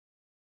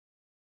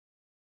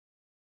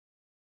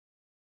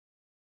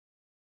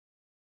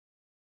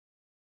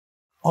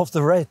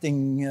after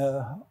writing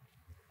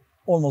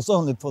almost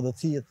only for the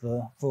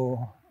theater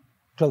for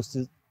close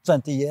to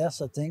 20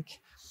 years, I think,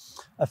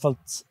 I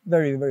felt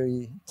very,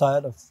 very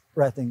tired of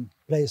writing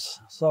plays.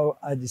 So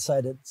I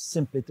decided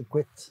simply to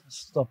quit,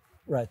 stop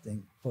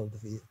writing for the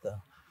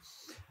theater.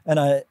 And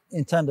I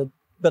intended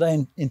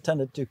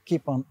to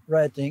keep on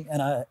writing,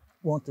 and I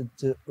wanted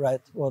to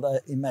write what I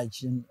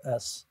imagined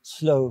as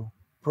slow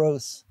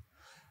prose.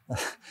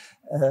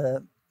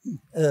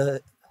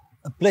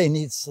 A play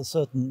needs a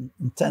certain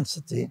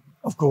intensity,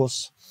 of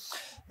course,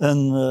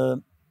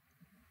 and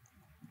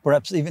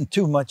perhaps even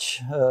too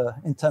much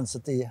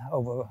intensity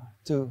over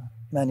too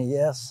many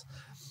years.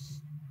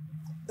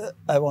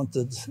 I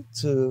wanted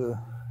to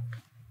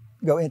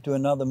go into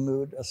another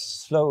mood, a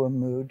slower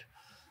mood,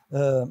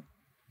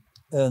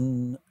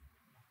 and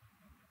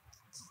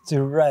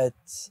to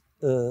write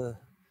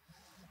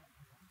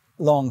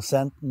long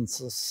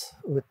sentences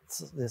with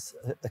this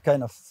a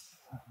kind of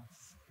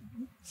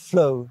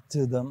flow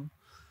to them.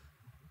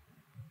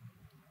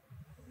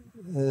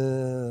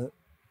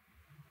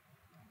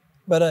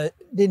 But I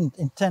didn't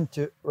intend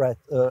to write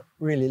a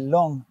really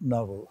long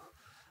novel.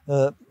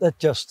 That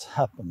just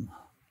happened.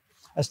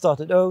 I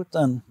started out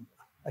and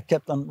I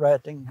kept on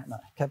writing and I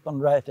kept on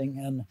writing,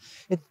 and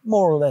it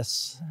more or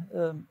less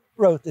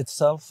wrote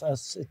itself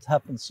as it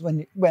happens.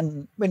 When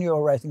you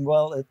are writing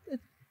well, it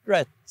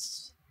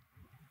writes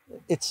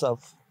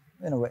itself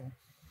in a way.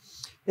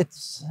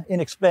 It's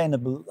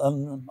inexplainable,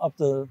 and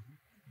after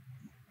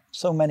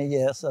so many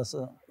years as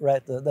a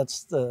writer,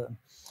 that's the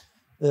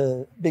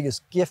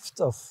biggest gift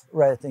of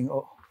writing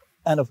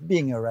and of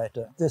being a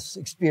writer. This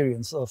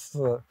experience of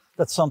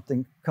that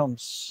something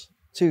comes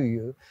to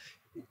you.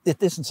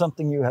 It isn't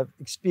something you have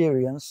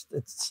experienced.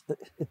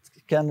 It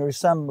can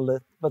resemble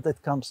it, but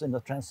it comes in a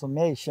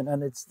transformation,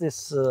 and it's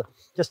this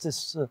just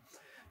this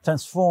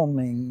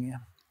transforming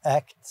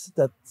act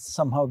that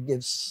somehow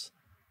gives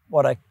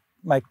what I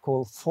might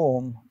call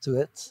form to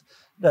it.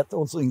 That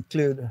also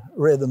include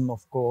rhythm,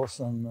 of course,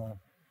 and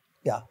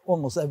yeah,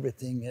 almost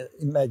everything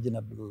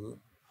imaginable.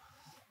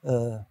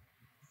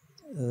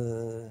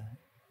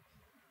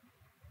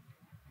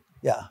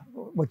 Yeah,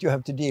 what you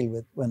have to deal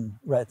with when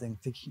writing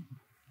fiction.